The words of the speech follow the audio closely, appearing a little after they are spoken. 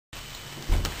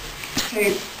So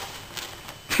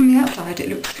from the outside it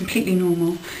looks completely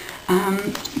normal,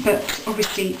 but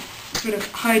obviously sort of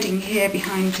hiding here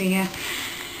behind the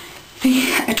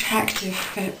attractive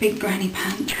big granny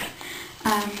pants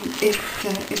is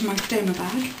my stoma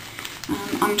bag.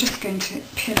 I'm just going to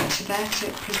pin it to there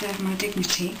to preserve my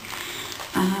dignity,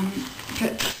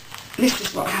 but this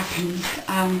is what happens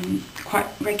quite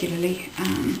regularly,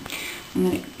 and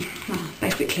then it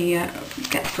basically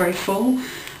gets very full.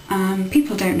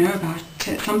 People don't know about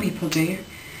it, some people do,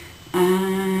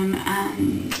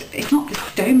 and it's not the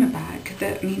stoma bag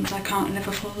that means I can't live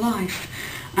a full life.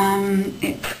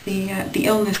 It's the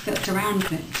illness that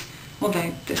surrounds it,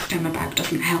 although the stoma bag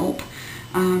doesn't help.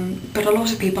 But a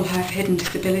lot of people have hidden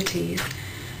disabilities,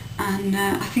 and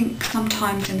I think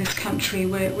sometimes in this country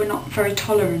we're not very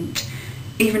tolerant,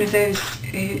 even of those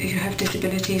who have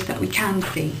disabilities that we can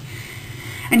see.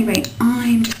 Anyway,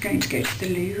 I'm just going to go to the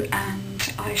loo,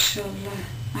 and I shall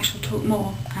talk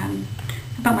more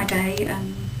about my day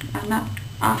and that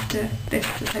after this.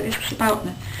 So this is about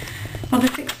the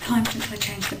sixth time since I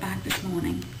changed the bag this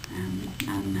morning,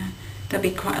 and there'll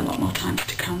be quite a lot more times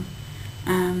to come.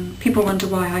 People wonder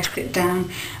why I sit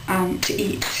down to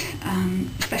eat,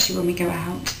 especially when we go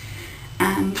out,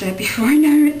 and before I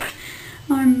know it,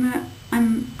 I'm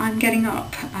getting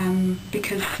up,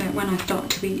 because when I start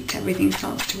to eat, everything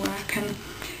starts to work, and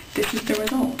this is the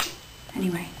result.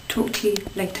 Anyway, talk to you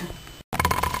later.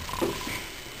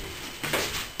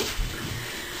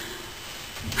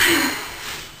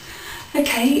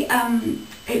 Okay,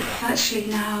 it's actually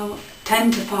now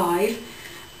 10 to 5.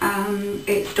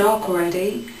 It's dark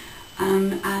already,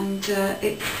 and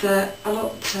it's a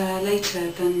lot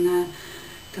later than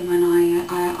when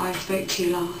I spoke to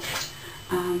you last.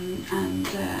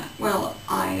 Well,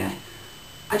 I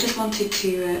just wanted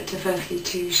to firstly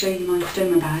to show you my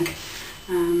stoma bag.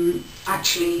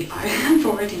 Actually, I have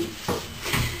already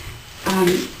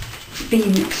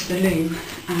been to the loo,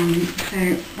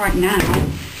 so right now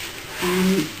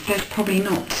there's probably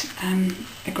not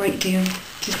a great deal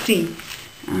to see.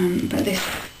 But this,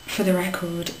 for the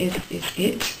record, is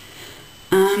it.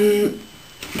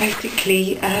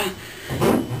 Basically, I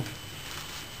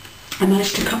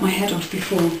managed to cut my head off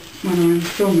before when I was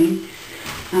filming,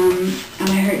 and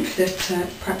I hope that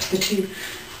perhaps the two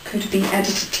could be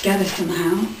edited together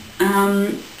somehow.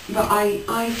 But I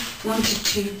wanted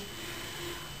to.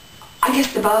 I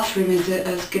guess the bathroom is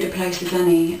as good a place as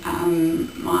any.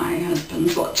 My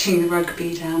husband's watching the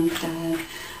rugby downstairs,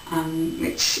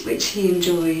 which he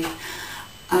enjoys,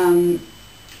 and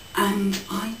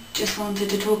I just wanted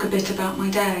to talk a bit about my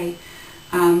day,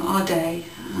 our day.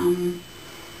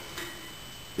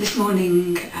 This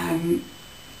morning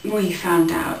we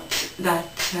found out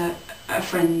that a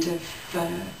friend of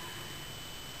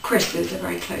Chris's, a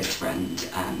very close friend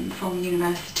from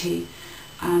university,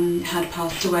 had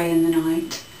passed away in the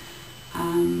night.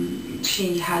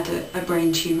 She had a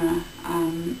brain tumour.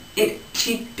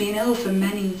 She'd been ill for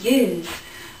many years.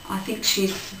 I think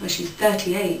she's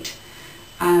 38,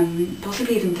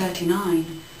 possibly even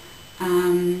 39,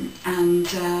 and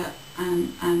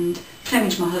same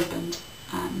as my husband.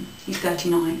 He's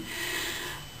 39,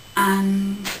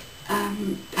 and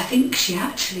I think she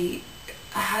actually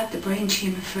had the brain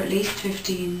tumour for at least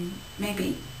 15,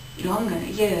 maybe longer,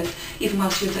 years, even while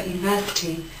she was at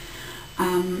university.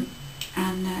 And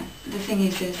the thing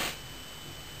is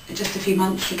just a few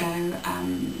months ago,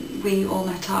 we all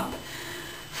met up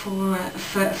for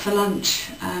lunch,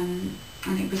 and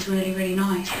it was really, really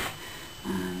nice.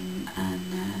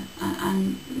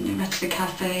 And we went to the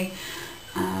cafe,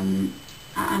 and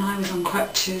I was on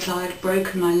crutches. I had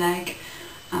broken my leg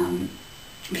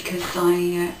because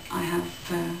I have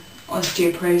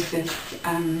osteoporosis,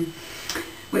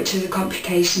 which is a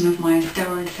complication of my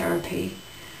steroid therapy.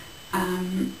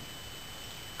 And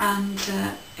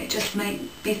it just made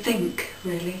me think,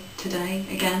 really, today,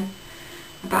 again,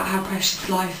 about how precious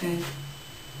life is,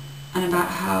 and about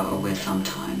how we're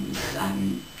sometimes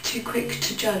too quick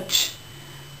to judge.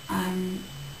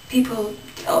 People,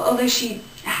 although she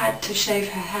had to shave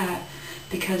her hair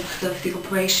because of the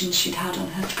operation she'd had on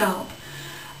her scalp,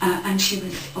 and she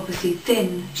was obviously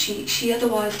thin, she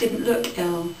otherwise didn't look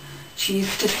ill. She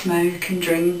used to smoke and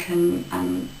drink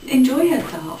and enjoy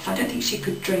herself. I don't think she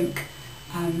could drink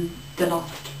the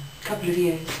last couple of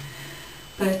years,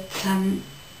 but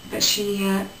she,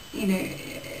 you know,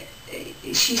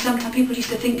 she sometimes, people used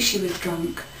to think she was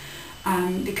drunk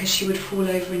because she would fall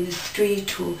over in the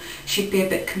street, or she'd be a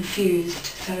bit confused.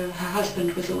 So her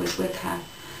husband was always with her,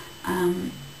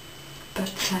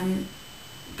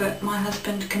 but my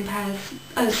husband compares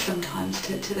us sometimes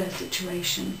to their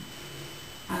situation.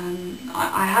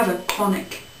 I have a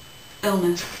chronic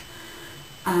illness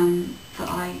that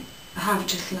I have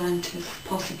just learned has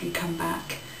possibly come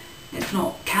back. It's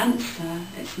not cancer,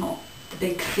 it's not the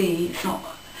big C, it's not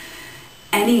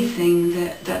anything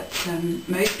that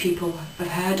most people have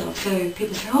heard of. So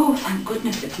people say, oh, thank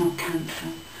goodness it's not cancer.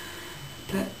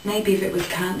 But maybe if it was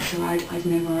cancer, I'd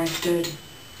know where I stood.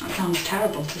 That sounds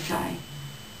terrible to say,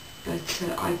 but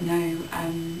I'd know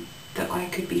that I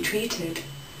could be treated,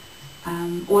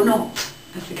 or not,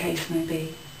 as the case may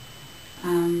be.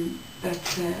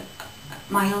 But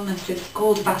my illness is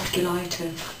called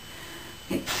vasculitis.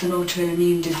 It's an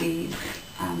autoimmune disease,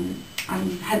 and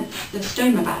hence the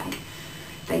stoma bag.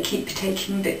 They keep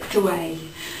taking bits away.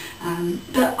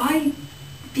 But I,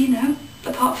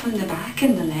 apart from the back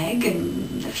and the leg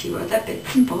and a few other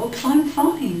bits and bobs, I'm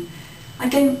fine. I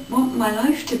don't want my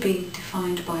life to be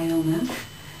defined by illness.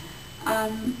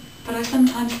 But I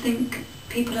sometimes think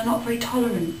people are not very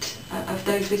tolerant of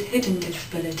those with hidden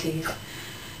disabilities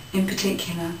in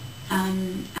particular.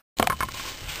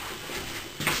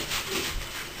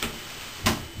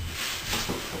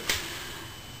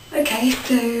 Okay,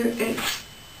 so it's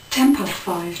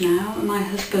 5:10 now, and my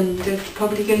husband is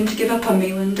probably going to give up on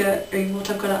me wondering what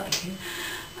I've got up to.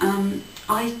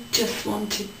 I just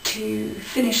wanted to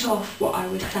finish off what I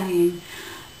was saying,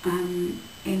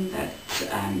 in that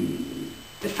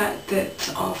the fact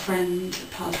that our friend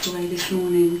passed away this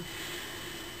morning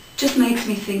just makes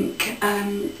me think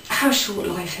how short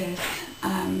life is.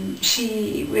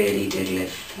 She really did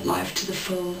live life to the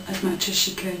full as much as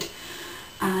she could,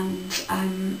 and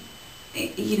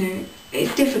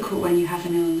it's difficult when you have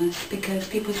an illness because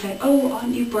people say, oh,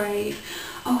 aren't you brave?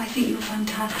 Oh, I think you're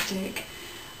fantastic.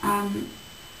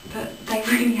 But they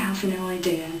really have no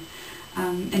idea,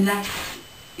 unless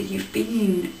you've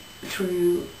been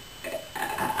through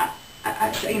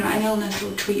an illness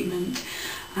or treatment.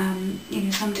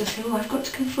 Some just say, oh, I've got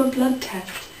to go for a blood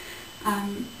test.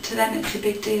 To them it's a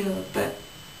big deal, but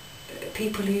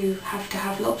people who have to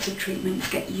have lots of treatments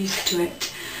get used to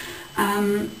it.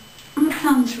 That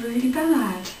sounds really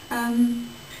bad.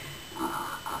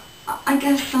 I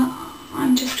guess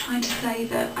I'm just trying to say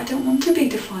that I don't want to be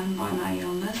defined by my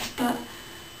illness, but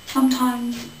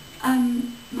sometimes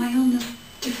my illness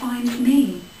defines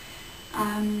me.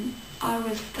 I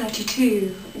was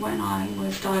 32 when I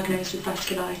was diagnosed with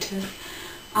vasculitis.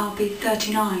 I'll be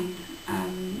 39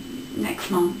 next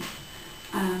month.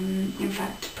 In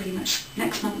fact, pretty much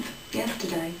next month,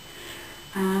 yesterday.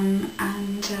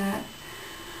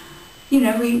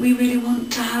 We really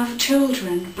want to have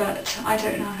children, but I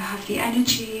don't know if I have the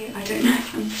energy, I don't know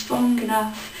if I'm strong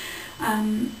enough.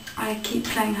 I keep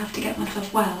saying I have to get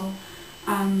myself well,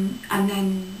 and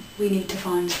then we need to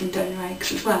find some donor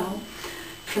eggs as well,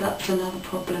 so that's another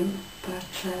problem, but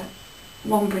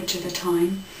one bridge at a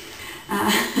time.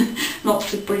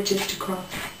 Lots of bridges to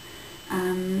cross.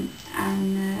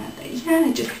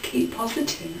 Just keep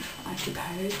positive, I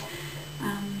suppose.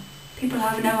 People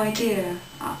have no idea.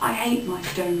 I hate my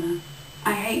stoma.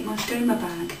 I hate my stoma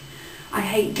bag. I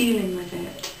hate dealing with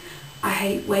it. I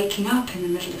hate waking up in the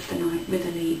middle of the night with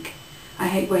a leak. I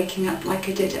hate waking up like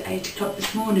I did at 8 o'clock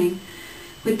this morning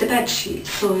with the bed sheet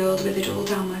soiled, with it all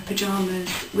down my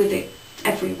pyjamas, with it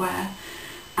everywhere.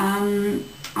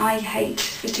 I hate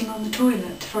sitting on the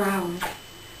toilet for hours,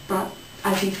 but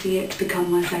as you see, it's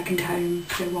become my second home,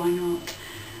 so why not?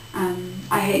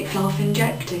 I hate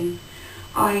self-injecting.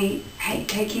 I hate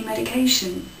taking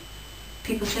medication.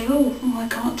 People say, oh, I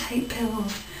can't take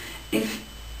pills. If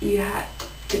you had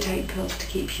to take pills to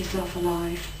keep yourself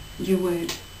alive, you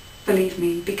would. Believe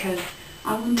me, because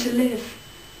I want to live.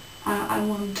 I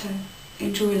want to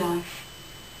enjoy life.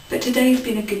 But today's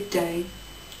been a good day.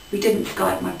 We didn't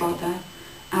Skype my brother.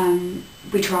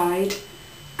 We tried,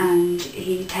 and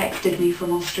he texted me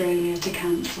from Australia to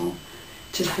cancel,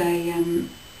 to say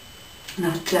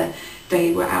that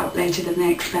they were out later than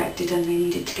they expected and they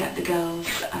needed to get the girls,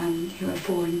 who are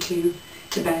 4 and 2,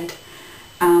 to bed.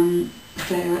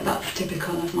 So that's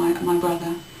typical of my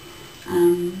brother.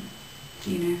 I'm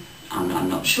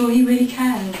not sure he really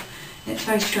cares. It's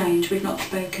very strange. We've not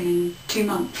spoken in 2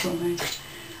 months almost,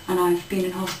 and I've been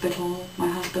in hospital. My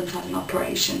husband's had an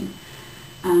operation.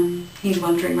 He's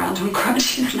wandering around on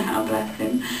crutches now, bless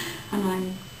him, and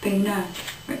I'm being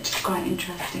nursed, which is quite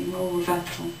interesting, role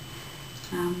reversal.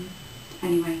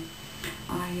 Anyway,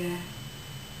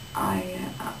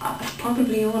 that's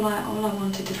probably all I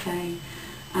wanted to say.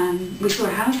 We saw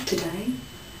a house today.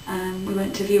 We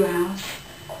went to view a house,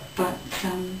 but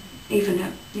even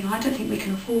at, I don't think we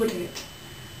can afford it.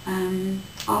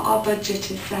 Our budget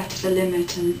is set at a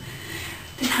limit, and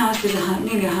this house is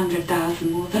nearly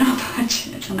 100,000 more than our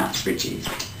budget, and that's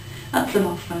reduced. That's an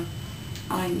offer.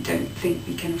 I don't think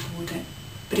we can afford it.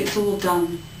 But it's all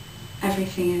done.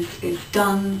 Everything is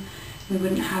done. We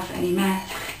wouldn't have any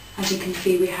mess. As you can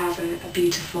see, we have a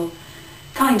beautiful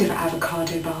kind of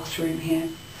avocado bathroom here.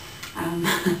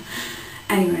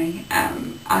 Anyway,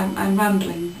 I'm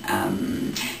rambling.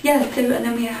 Yeah, so, and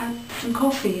then we had some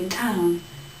coffee in town,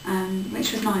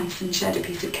 which was nice, and shared a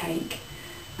piece of cake.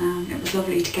 It was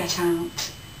lovely to get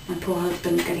out. My poor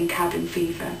husband's getting cabin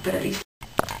fever, but at least...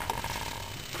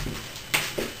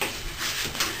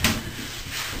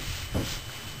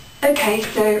 Okay,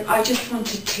 so I just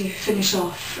wanted to finish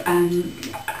off and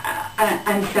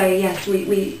say, yes,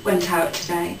 we went out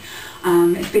today.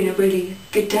 It's been a really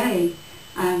good day.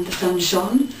 The sun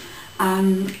shone,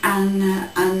 and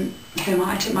so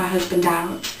I took my husband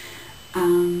out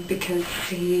because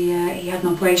he had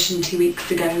an operation 2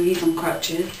 weeks ago. He's on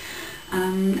crutches,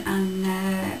 and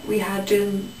we had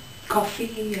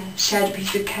coffee, shared a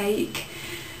piece of cake.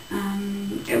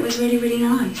 It was really, really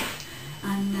nice.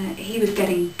 And he was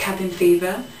getting cabin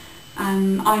fever.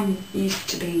 I'm used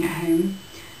to being at home,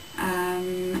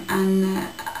 and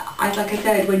like I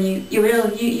said, when you're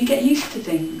ill, you get used to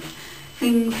things.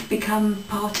 Things become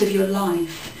part of your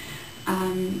life,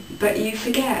 but you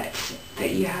forget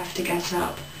that you have to get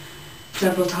up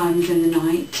several times in the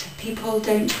night. People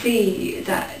don't see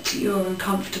that you're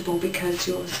uncomfortable because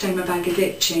your stoma bag is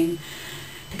itching,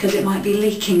 because it might be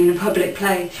leaking in a public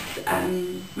place,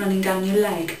 running down your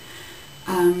leg,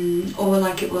 or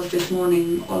like it was this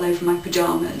morning, all over my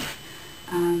pyjamas.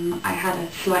 I had a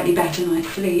slightly better night's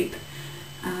sleep,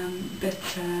 but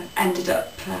ended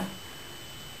up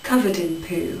covered in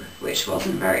poo, which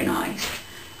wasn't very nice,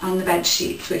 on the bed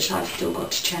sheets, which I've still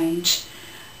got to change.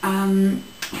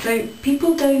 So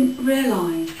people don't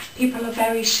realise, people are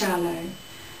very shallow.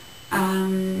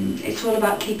 It's all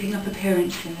about keeping up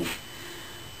appearances.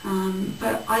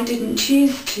 But I didn't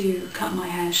choose to cut my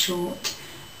hair short.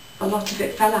 A lot of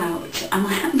it fell out and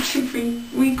I had to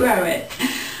regrow it.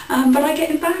 But I get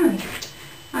embarrassed.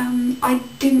 I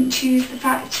didn't choose the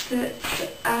fact that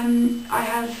I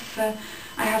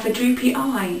have a droopy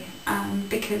eye,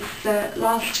 because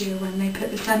last year when they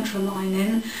put the central line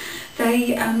in,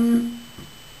 they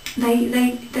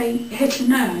hit a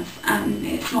nerve and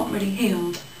it's not really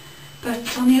healed.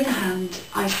 But on the other hand,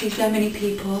 I see so many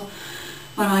people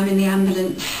when I'm in the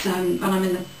ambulance, when I'm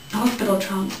in the hospital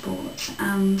transport,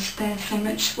 and they're so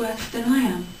much worse than I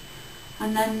am.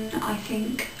 And then I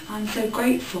think I'm so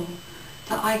grateful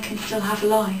that I can still have a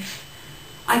life.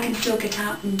 I can still get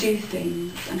out and do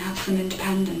things and have some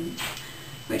independence,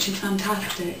 which is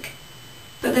fantastic.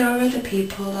 But there are other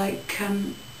people, like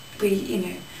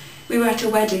we were at a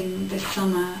wedding this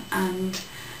summer, and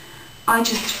I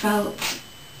just felt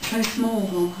so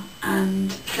small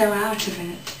and so out of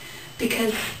it,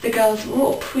 because the girls were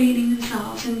all preening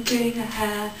themselves and doing their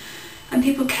hair, and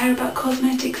people care about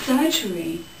cosmetic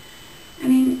surgery. I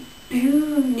mean,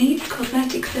 who needs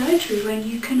cosmetic surgery when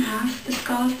you can have the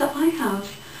scars that I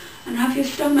have, and have your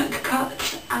stomach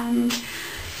cut, and,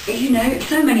 you know,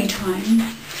 so many times,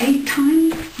 8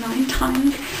 times, 9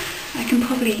 times. I can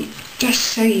probably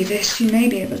just show you this, you may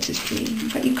be able to see,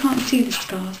 but you can't see the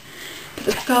scars. But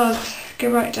the scars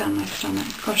go right down my stomach.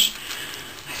 Gosh,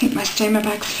 I think my stoma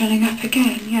bag's filling up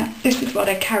again. Yeah, this is what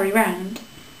I carry around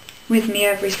with me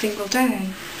every single day.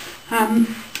 And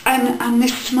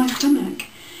this is my stomach.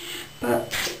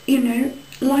 But, you know,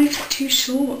 life's too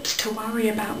short to worry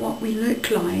about what we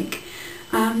look like.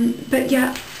 But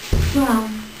yet, well,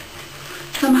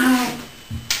 somehow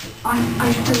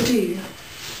I still do.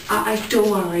 I still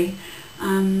worry.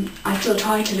 I still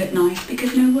try to look nice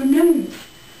because no one knows.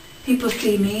 People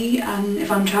see me, and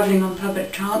if I'm travelling on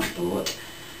public transport,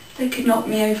 they could knock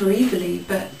me over easily,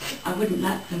 but I wouldn't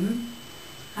let them.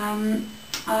 I'm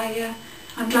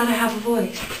glad I have a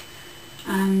voice.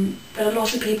 But a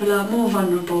lot of people are more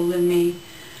vulnerable than me.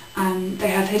 They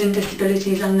have hidden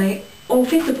disabilities, and or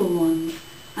visible ones,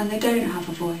 and they don't have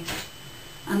a voice.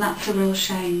 And that's a real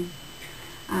shame.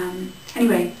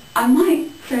 Anyway, I might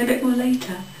say a bit more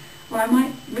later, or I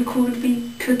might record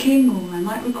me cooking, or I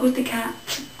might record the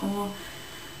cat, or,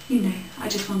 you know, I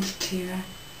just wanted to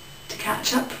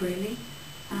catch up really.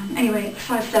 Anyway, it's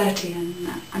 5:30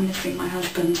 and I'm missing my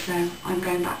husband, so I'm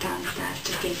going back downstairs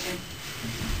to see him.